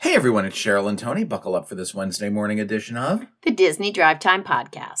Hey everyone, it's Cheryl and Tony. Buckle up for this Wednesday morning edition of the Disney Drive Time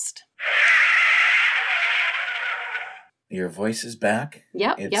Podcast. Your voice is back.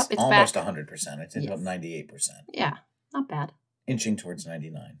 Yep, it's almost back. 100%. It's about 98%. Yeah, not bad. Inching towards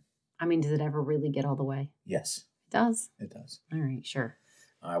 99. I mean, does it ever really get all the way? Yes. It does? It does. All right, sure.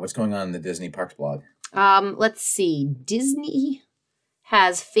 What's going on in the Disney Parks blog? Let's see. Disney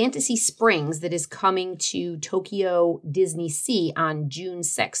has Fantasy Springs that is coming to Tokyo Disney Sea on June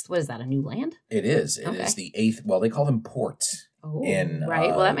 6th. What is that, a new land? It is. It is the 8th. Well, they call them ports in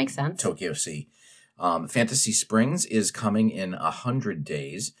right. Well, that makes sense. Tokyo Sea. Fantasy Springs is coming in 100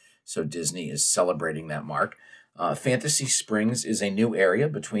 days, so Disney is celebrating that mark. Fantasy Springs is a new area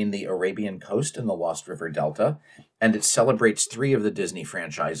between the Arabian coast and the Lost River Delta, and it celebrates 3 of the Disney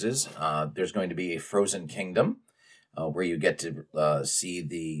franchises. There's going to be a Frozen Kingdom, where you get to see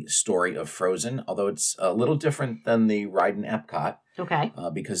the story of Frozen, although it's a little different than the ride in Epcot. Okay.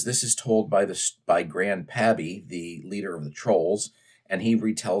 Because this is told by Grand Pabby, the leader of the Trolls, and he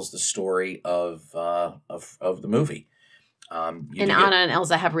retells the story of the movie. And Anna and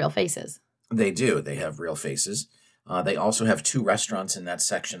Elsa have real faces. They do. They have real faces. They also have 2 restaurants in that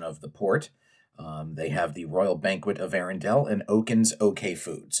section of the port. They have the Royal Banquet of Arendelle and Oaken's OK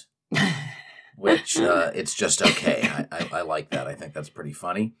Foods, which it's just okay. I like that. I think that's pretty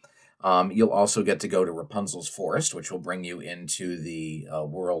funny. You'll also get to go to Rapunzel's Forest, which will bring you into the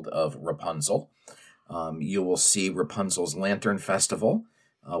world of Rapunzel. You will see Rapunzel's Lantern Festival,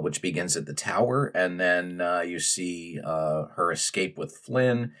 which begins at the tower, and then you see her escape with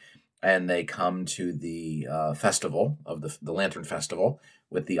Flynn, and they come to the festival of the Lantern Festival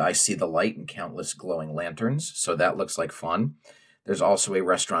with the I See the Light and countless glowing lanterns, so that looks like fun. There's also a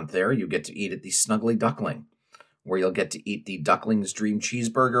restaurant there you get to eat at the Snuggly Duckling, where you'll get to eat the Duckling's Dream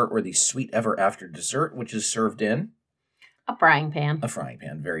Cheeseburger or the Sweet Ever After dessert, which is served in a frying pan. A frying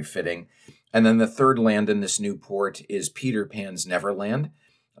pan, very fitting. And then the third land in this new port is Peter Pan's Neverland,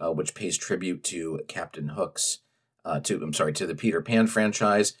 which pays tribute to Captain Hook's, to the Peter Pan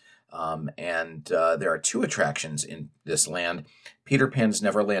franchise. And there are 2 attractions in this land. Peter Pan's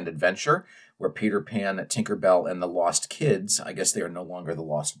Neverland Adventure, where Peter Pan, Tinkerbell, and the Lost Kids, I guess they are no longer the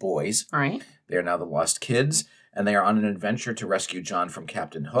Lost Boys. All right. They are now the Lost Kids, and they are on an adventure to rescue John from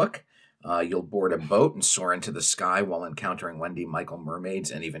Captain Hook. You'll board a boat and soar into the sky while encountering Wendy, Michael, mermaids,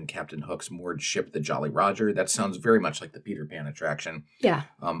 and even Captain Hook's moored ship, the Jolly Roger. That sounds very much like the Peter Pan attraction. Yeah.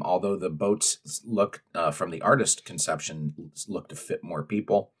 Although the boats look, from the artist conception, look to fit more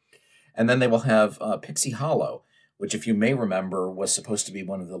people. And then they will have Pixie Hollow, which, if you may remember, was supposed to be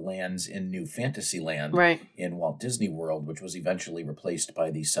one of the lands in New Fantasyland in Walt Disney World, which was eventually replaced by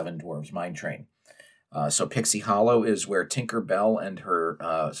the Seven Dwarfs Mine Train. So Pixie Hollow is where Tinkerbell and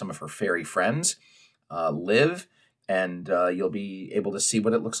some of her fairy friends live, and you'll be able to see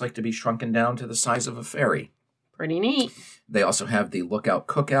what it looks like to be shrunken down to the size of a fairy. Pretty neat. They also have the Lookout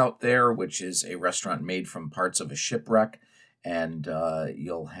Cookout there, which is a restaurant made from parts of a shipwreck, and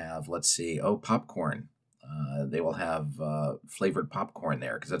you'll have, popcorn. They will have flavored popcorn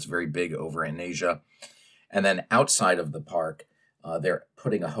there, because that's very big over in Asia. And then outside of the park, they're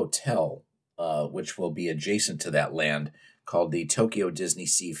putting a hotel which will be adjacent to that land, called the Tokyo Disney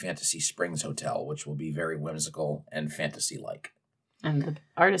Sea Fantasy Springs Hotel, which will be very whimsical and fantasy-like. And the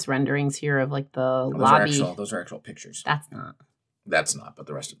artist renderings here of the lobby. Those are actual pictures. That's not, but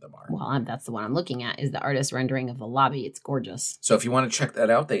the rest of them are. Well, that's the one I'm looking at, is the artist rendering of the lobby. It's gorgeous. So if you want to check that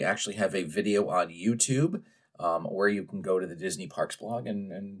out, they actually have a video on YouTube, or you can go to the Disney Parks blog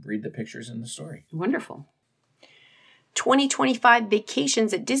and read the pictures in the story. Wonderful. 2025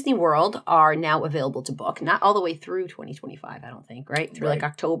 vacations at Disney World are now available to book. Not all the way through 2025, I don't think, right? Through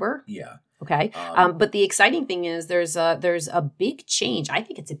October? Yeah. Okay. But the exciting thing is there's a big change. I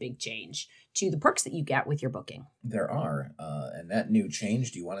think it's a big change to the perks that you get with your booking. There are. And that new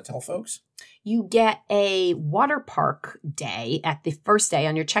change, do you want to tell folks? You get a water park day at the first day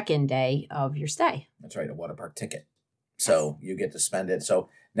on your check-in day of your stay. That's right, a water park ticket. So you get to spend it. So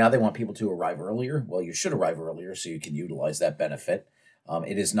now they want people to arrive earlier. Well, you should arrive earlier so you can utilize that benefit.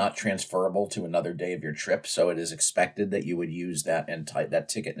 It is not transferable to another day of your trip, so it is expected that you would use that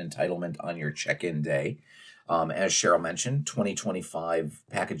ticket entitlement on your check-in day. As Cheryl mentioned, 2025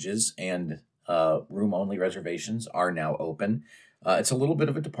 packages and room-only reservations are now open. It's a little bit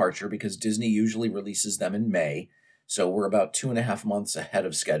of a departure because Disney usually releases them in May, so we're about 2.5 months ahead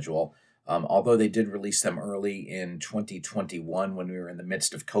of schedule. Although they did release them early in 2021 when we were in the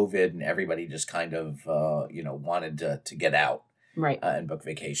midst of COVID and everybody just kind of, wanted to get out and book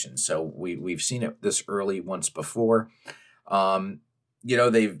vacations. So we've seen it this early once before.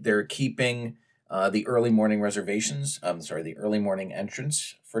 They're keeping The early morning the early morning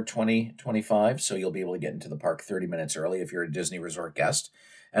entrance for 2025. So you'll be able to get into the park 30 minutes early if you're a Disney Resort guest.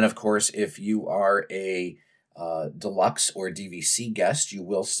 And of course, if you are a deluxe or DVC guest, you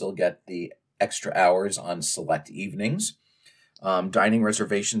will still get the extra hours on select evenings. Dining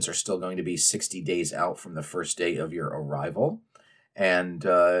reservations are still going to be 60 days out from the first day of your arrival. And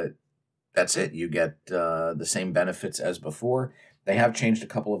that's it. You get the same benefits as before. They have changed a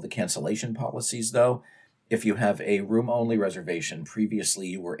couple of the cancellation policies, though. If you have a room-only reservation, previously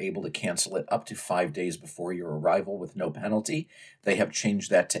you were able to cancel it up to 5 days before your arrival with no penalty. They have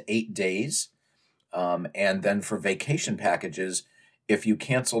changed that to 8 days. And then for vacation packages, if you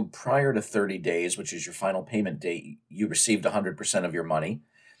canceled prior to 30 days, which is your final payment date, you received 100% of your money.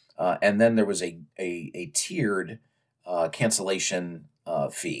 And then there was a tiered cancellation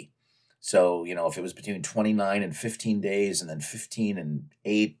fee. So, if it was between 29 and 15 days and then 15 and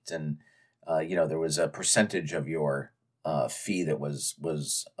 8 and, there was a percentage of your fee that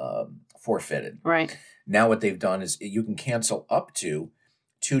was forfeited. Right. Now what they've done is you can cancel up to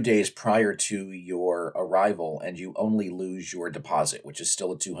 2 days prior to your arrival and you only lose your deposit, which is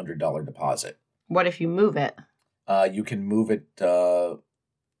still a $200 deposit. What if you move it? You can move it I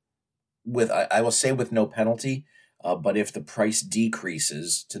will say with no penalty. But if the price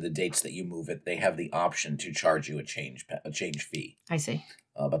decreases to the dates that you move it, they have the option to charge you a change fee. I see.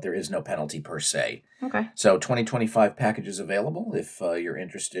 But there is no penalty per se. Okay. So 2025 packages available. If you're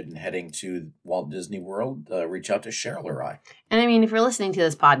interested in heading to Walt Disney World, reach out to Cheryl or I. And I mean, if you're listening to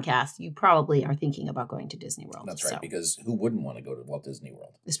this podcast, you probably are thinking about going to Disney World. That's right, because who wouldn't want to go to Walt Disney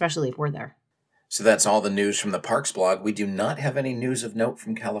World? Especially if we're there. So that's all the news from the Parks blog. We do not have any news of note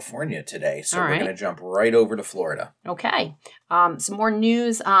from California today, so we're going to jump right over to Florida. Okay. Some more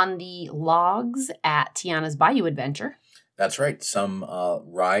news on the logs at Tiana's Bayou Adventure. That's right. Some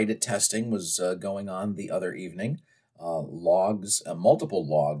ride testing was going on the other evening. Multiple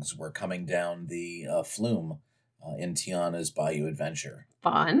logs were coming down the flume in Tiana's Bayou Adventure.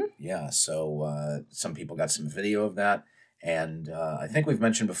 Fun. Yeah, so some people got some video of that, and I think we've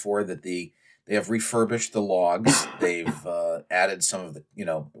mentioned before that they have refurbished the logs. They've added some of the,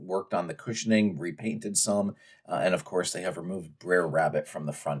 worked on the cushioning, repainted some, and of course they have removed Brer Rabbit from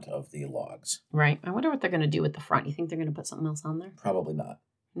the front of the logs. Right. I wonder what they're going to do with the front. You think they're going to put something else on there? Probably not.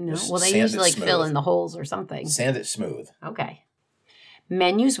 No. Just well, they usually fill in the holes or something. Sand it smooth. Okay.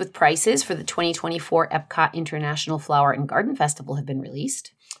 Menus with prices for the 2024 Epcot International Flower and Garden Festival have been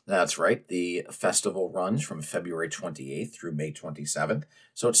released. That's right. The festival runs from February 28th through May 27th.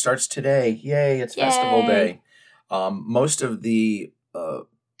 So it starts today. Yay, it's Festival Day. Most of the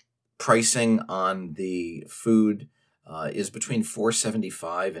pricing on the food is between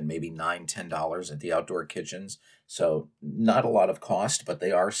 $4.75 and maybe $10 at the outdoor kitchens. So not a lot of cost, but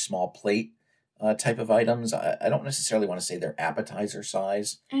they are small plate type of items. I don't necessarily want to say they're appetizer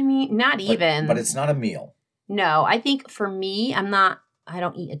size. I mean, even. But it's not a meal. No, I think for me, I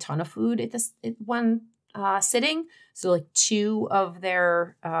don't eat a ton of food at one sitting. So like 2 of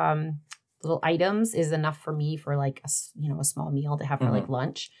their little items is enough for me for like a small meal to have for like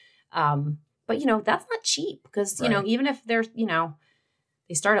lunch. But that's not cheap because, even if they're,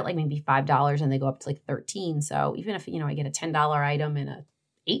 they start at like maybe $5 and they go up to like $13. So even if, I get a $10 item and a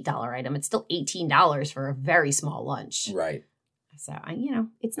 $8 item, it's still $18 for a very small lunch. Right. So,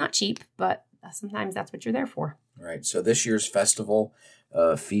 it's not cheap, but sometimes that's what you're there for. Right. So this year's festival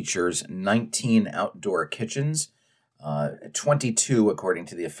features 19 outdoor kitchens, 22 according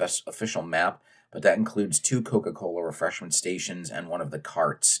to the official map, but that includes 2 Coca-Cola refreshment stations and one of the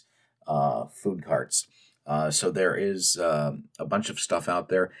carts, food carts. So there is a bunch of stuff out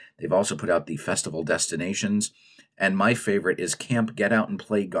there. They've also put out the festival destinations. And my favorite is Camp Get Out and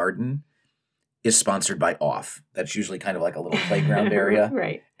Play Garden is sponsored by Off. That's usually kind of like a little playground area.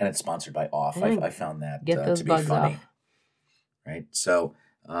 Right. And it's sponsored by Off. I found that to be funny. Off. Right. So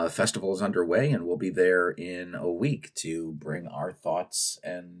the festival is underway and we'll be there in a week to bring our thoughts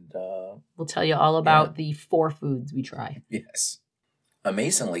and we'll tell you all about the 4 foods we try. Yes.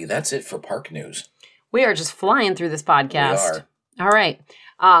 Amazingly, that's it for park news. We are just flying through this podcast. We are. All right.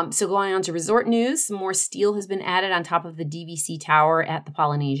 So going on to resort news, some more steel has been added on top of the DVC tower at the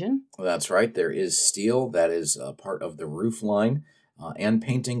Polynesian. Well, that's right. There is steel that is part of the roof line, and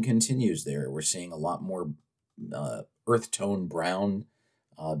painting continues there. We're seeing a lot more earth tone brown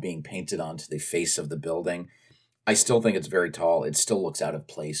being painted onto the face of the building. I still think it's very tall. It still looks out of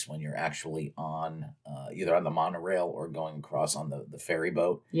place when you're actually on either on the monorail or going across on the ferry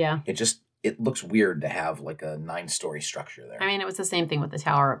boat. Yeah. It looks weird to have like a 9-story structure there. I mean, it was the same thing with the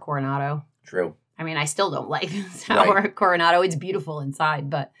tower at Coronado. True. I mean, I still don't like the tower at Coronado. It's beautiful inside,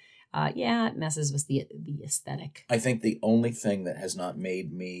 but Yeah, it messes with the aesthetic. I think the only thing that has not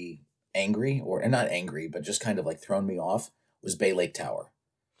made me angry, or not angry, but just kind of like thrown me off, was Bay Lake Tower.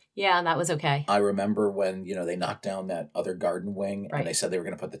 Yeah, that was okay. I remember when, they knocked down that other garden wing Right. and they said they were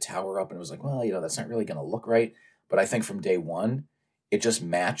going to put the tower up, and it was like, well, that's not really going to look right. But I think from day one, it just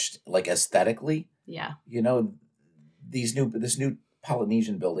matched, like, aesthetically. Yeah. This new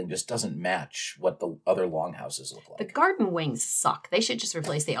Polynesian building just doesn't match what the other longhouses look like. The garden wings suck. They should just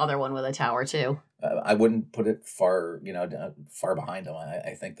replace the other one with a tower too. I wouldn't put it far behind them.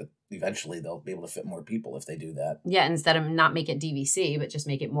 I think that eventually they'll be able to fit more people if they do that. Yeah, instead of not make it DVC, but just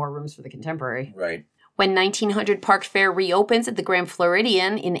make it more rooms for the contemporary. Right. When 1900 Park Fair reopens at the Grand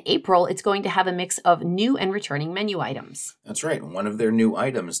Floridian in April, it's going to have a mix of new and returning menu items. That's right. One of their new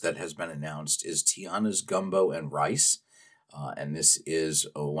items that has been announced is Tiana's Gumbo and Rice. And this is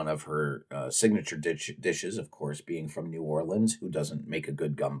one of her signature dishes, of course, being from New Orleans. Who doesn't make a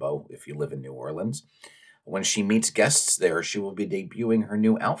good gumbo if you live in New Orleans? When she meets guests there, she will be debuting her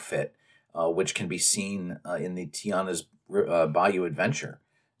new outfit, which can be seen in the Tiana's Bayou Adventure.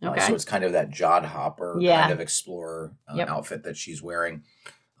 Okay. So it's kind of that Jod Hopper kind of explorer outfit that she's wearing.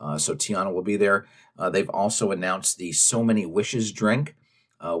 So Tiana will be there. They've also announced the So Many Wishes drink,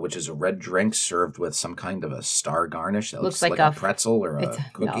 which is a red drink served with some kind of a star garnish that looks like a pretzel or a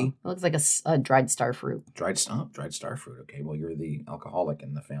cookie. No, it looks like a dried star fruit. Dried star fruit. Okay, well, you're the alcoholic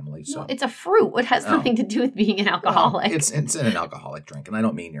in the family. So no, it's a fruit. It has nothing to do with being an alcoholic. Well, it's in an alcoholic drink, and I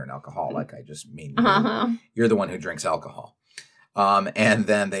don't mean you're an alcoholic. I just mean you're the one who drinks alcohol. And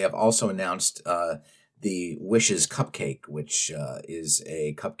then they have also announced the Wishes cupcake, which is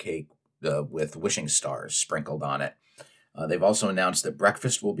a cupcake with wishing stars sprinkled on it. They've also announced that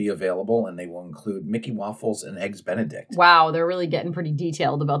breakfast will be available, and they will include Mickey waffles and eggs Benedict. Wow, they're really getting pretty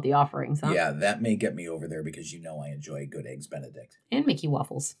detailed about the offerings, huh? Yeah, that may get me over there because I enjoy good eggs Benedict. And Mickey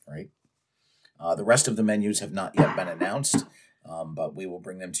waffles. Right. The rest of the menus have not yet been announced, but we will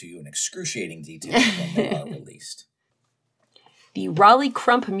bring them to you in excruciating detail when they are released. The Raleigh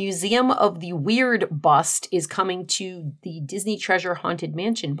Crump Museum of the Weird bust is coming to the Disney Treasure Haunted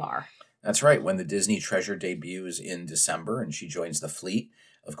Mansion bar. That's right. When the Disney Treasure debuts in December and she joins the fleet,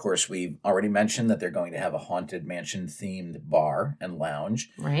 of course, we've already mentioned that they're going to have a Haunted Mansion-themed bar and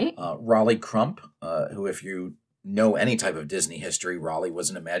lounge. Right. Raleigh Crump, who, if you know any type of Disney history, Raleigh was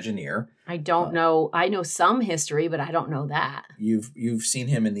an Imagineer. I don't know. I know some history, but I don't know that. You've seen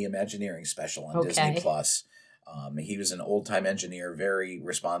him in the Imagineering special on Disney Plus. He was an old-time engineer, very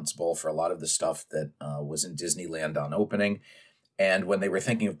responsible for a lot of the stuff that was in Disneyland on opening. And when they were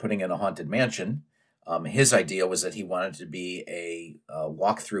thinking of putting in a Haunted Mansion, his idea was that he wanted to be a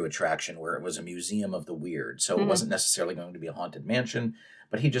walk-through attraction where it was a museum of the weird. So it wasn't necessarily going to be a Haunted Mansion,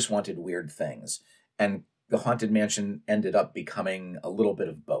 but he just wanted weird things. And the Haunted Mansion ended up becoming a little bit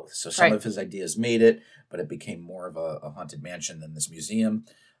of both. So some of his ideas made it, but it became more of a Haunted Mansion than this museum.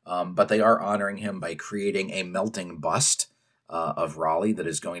 But they are honoring him by creating a melting bust of Raleigh that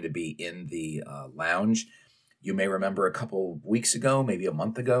is going to be in the lounge. You may remember a couple weeks ago, maybe a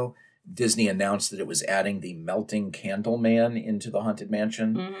month ago, Disney announced that it was adding the melting candle man into the Haunted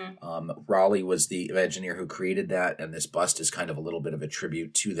Mansion. Raleigh was the Imagineer who created that, and this bust is kind of a little bit of a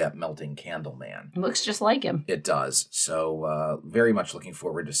tribute to that melting candle man. It looks just like him. It does. So very much looking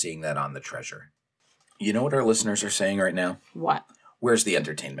forward to seeing that on the Treasure. You know what our listeners are saying right now? What? Where's the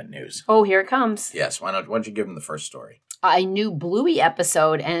entertainment news? Oh, here it comes. Yes. Why don't you give them the first story? A new Bluey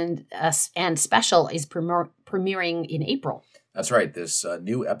episode and special is premiering in April. That's right. This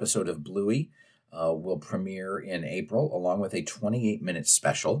new episode of Bluey will premiere in April, along with a 28-minute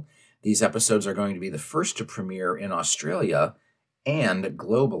special. These episodes are going to be the first to premiere in Australia and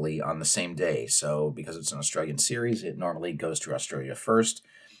globally on the same day. So because it's an Australian series, it normally goes to Australia first.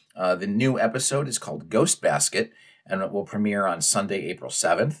 The new episode is called Ghost Basket, and it will premiere on Sunday, April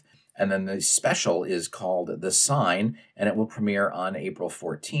 7th. And then the special is called The Sign, and it will premiere on April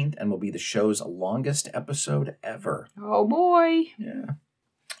 14th and will be the show's longest episode ever. Oh, boy. Yeah.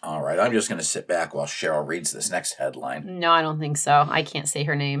 All right, I'm just going to sit back while Cheryl reads this next headline. No, I don't think so. I can't say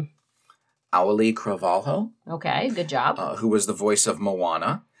her name. Auli'i Cravalho. Okay, good job. Who was the voice of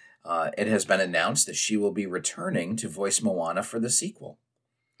Moana. It has been announced that she will be returning to voice Moana for the sequel.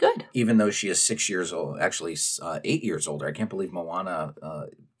 Good. Even though she is 6 years old, actually 8 years older. I can't believe Moana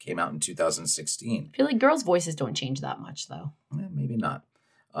came out in 2016. I feel like girls' voices don't change that much, though. Maybe not.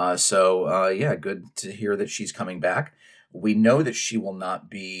 So, good to hear that she's coming back. We know that she will not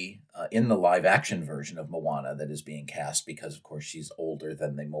be in the live-action version of Moana that is being cast because, of course, she's older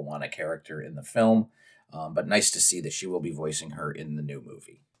than the Moana character in the film. But nice to see that she will be voicing her in the new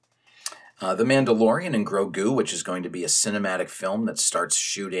movie. The Mandalorian and Grogu, which is going to be a cinematic film that starts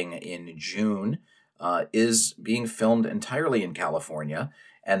shooting in June, is being filmed entirely in California,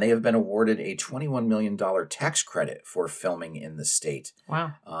 and they have been awarded a $21 million tax credit for filming in the state.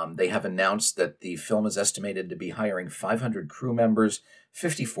 Wow. They have announced that the film is estimated to be hiring 500 crew members,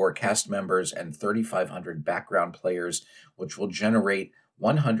 54 cast members, and 3,500 background players, which will generate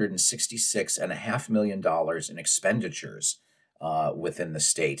 $166.5 million in expenditures within the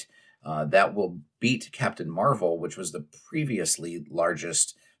state. That will beat Captain Marvel, which was the previously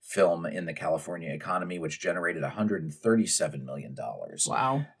largest film in the California economy, which generated $137 million.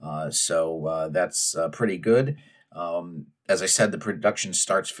 Wow. So that's pretty good. As I said, the production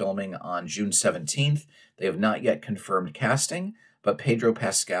starts filming on June 17th. They have not yet confirmed casting, but Pedro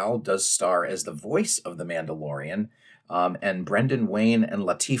Pascal does star as the voice of the Mandalorian. And Brendan Wayne and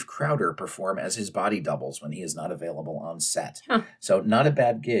Lateef Crowder perform as his body doubles when he is not available on set. Huh. So not a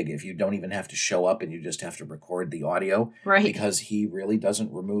bad gig if you don't even have to show up and you just have to record the audio. Right. Because he really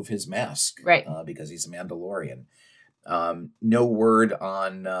doesn't remove his mask. Right. Because he's a Mandalorian. No word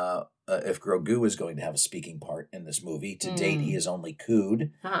on if Grogu is going to have a speaking part in this movie. To date, he is only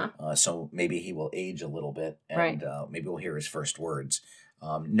cooed. Uh-huh. So maybe he will age a little bit and Right. Maybe we'll hear his first words.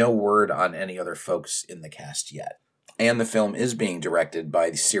 No word on any other folks in the cast yet. And the film is being directed by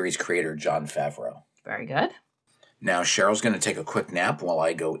the series creator Jon Favreau. Very good. Now, Cheryl's going to take a quick nap while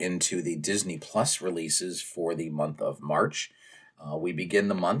I go into the Disney Plus releases for the month of March. We begin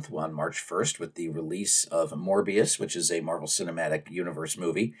the month on March 1st with the release of Morbius, which is a Marvel Cinematic Universe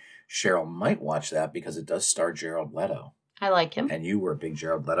movie. Cheryl might watch that because it does star Jared Leto. I like him. And you were a big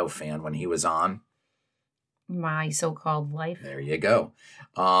Jared Leto fan when he was on. My so-called life. There you go.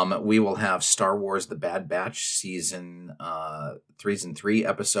 We will have Star Wars The Bad Batch season 3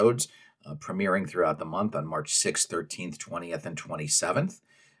 episodes premiering throughout the month on March 6th, 13th, 20th, and 27th.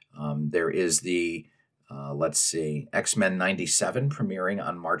 There is the, X-Men 97 premiering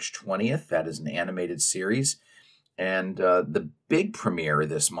on March 20th. That is an animated series. And the big premiere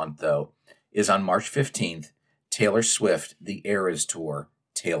this month, though, is on March 15th, Taylor Swift, The Eras Tour,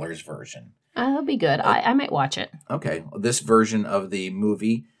 Taylor's version. That'll be good. I might watch it. Okay. This version of the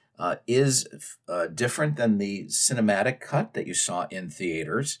movie is different than the cinematic cut that you saw in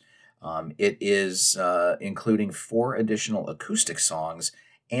theaters. It is including 4 additional acoustic songs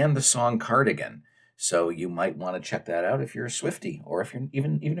and the song Cardigan. So you might want to check that out if you're a Swiftie, or if you're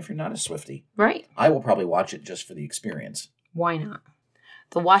even if you're not a Swiftie. Right. I will probably watch it just for the experience. Why not?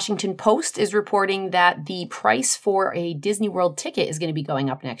 The Washington Post is reporting that the price for a Disney World ticket is going to be going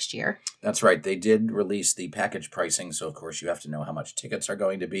up next year. That's right. They did release the package pricing, so of course you have to know how much tickets are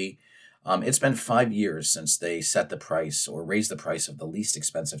going to be. It's been 5 years since they set the price or raised the price of the least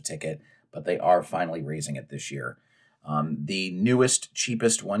expensive ticket, but they are finally raising it this year. The newest,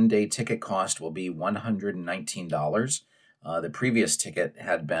 cheapest one-day ticket cost will be $119. The previous ticket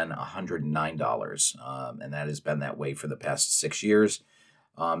had been $109, and that has been that way for the past 6 years.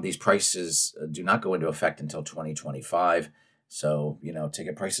 These prices do not go into effect until 2025. So,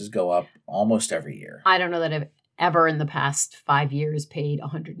 ticket prices go up almost every year. I don't know that I've ever in the past 5 years paid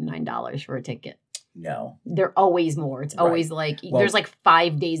 $109 for a ticket. No. They're always more. It's always there's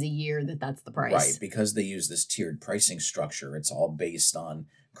 5 days a year that's the price. Right, because they use this tiered pricing structure. It's all based on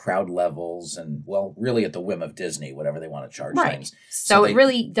crowd levels and, really at the whim of Disney, whatever they want to charge things. So it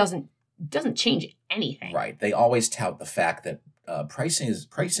really doesn't change anything. Right. They always tout the fact that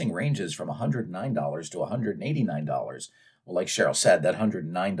pricing ranges from $109 to $189. Well, like Cheryl said, that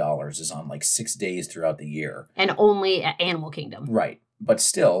 $109 is on 6 days throughout the year. And only at Animal Kingdom. Right. But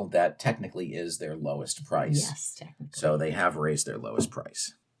still, that technically is their lowest price. Yes, technically. So they have raised their lowest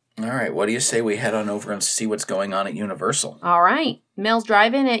price. All right. What do you say we head on over and see what's going on at Universal? All right. Mel's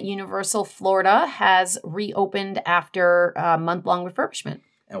Drive-In at Universal Florida has reopened after a month-long refurbishment.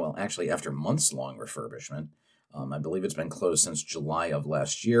 Well, actually, after months-long refurbishment. I believe it's been closed since July of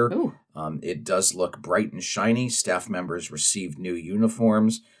last year. It does look bright and shiny. Staff members received new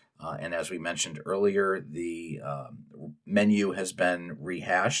uniforms. And as we mentioned earlier, the menu has been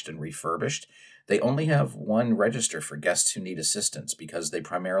rehashed and refurbished. They only have one register for guests who need assistance because they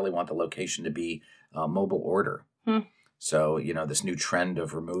primarily want the location to be mobile order. So, this new trend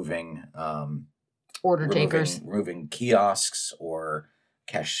of removing removing kiosks or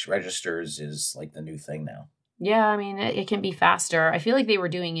cash registers is the new thing now. Yeah, I mean, it can be faster. I feel like they were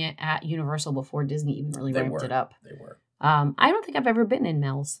doing it at Universal before Disney even really ramped it up. They were. I don't think I've ever been in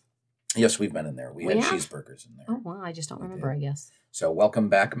Mel's. Yes, we've been in there. We had cheeseburgers in there. Oh, well, I just don't remember, I guess. So welcome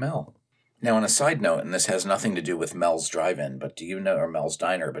back, Mel. Now, on a side note, and this has nothing to do with Mel's Drive-In, or Mel's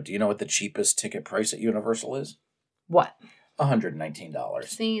Diner, but do you know what the cheapest ticket price at Universal is? What? $119.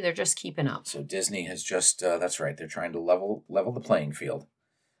 See, they're just keeping up. So Disney has just, that's right, they're trying to level the playing field.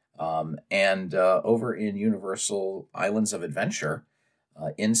 And over in Universal Islands of Adventure,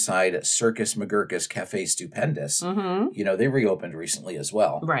 inside Circus McGurkus Cafe Stupendous, they reopened recently as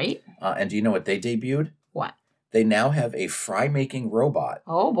well. Right. And do you know what they debuted? What? They now have a fry-making robot.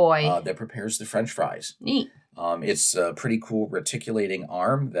 Oh, boy. That prepares the French fries. Neat. It's a pretty cool reticulating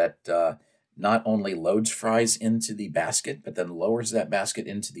arm that not only loads fries into the basket, but then lowers that basket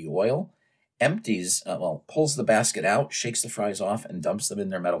into the oil, pulls the basket out, shakes the fries off, and dumps them in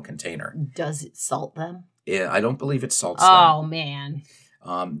their metal container. Does it salt them? Yeah, I don't believe it salts them. Oh, man.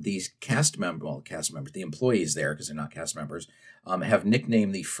 These the employees there, because they're not cast members, have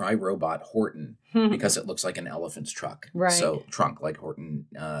nicknamed the fry robot Horton because it looks like an elephant's truck. Right. So trunk, like Horton,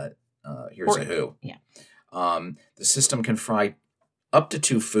 Here's Horton. a Who. Yeah. The system can fry up to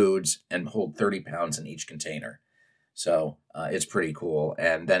 2 foods and hold 30 pounds in each container. So it's pretty cool.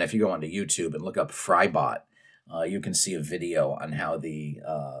 And then if you go onto YouTube and look up FryBot, you can see a video on how the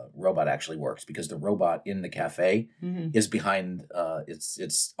robot actually works, because the robot in the cafe is behind,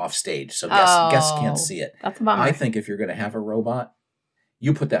 it's off stage. So guests can't see it. That's a bummer. I think if you're going to have a robot,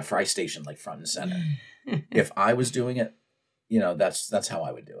 you put that fry station like front and center. If I was doing it, that's how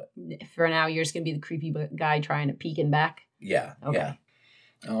I would do it. For now, you're just going to be the creepy guy trying to peek in back? Yeah. Okay. Yeah.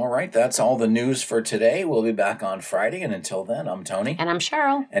 All right. That's all the news for today. We'll be back on Friday. And until then, I'm Tony. And I'm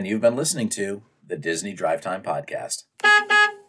Cheryl. And you've been listening to the Disney Drive Time Podcast.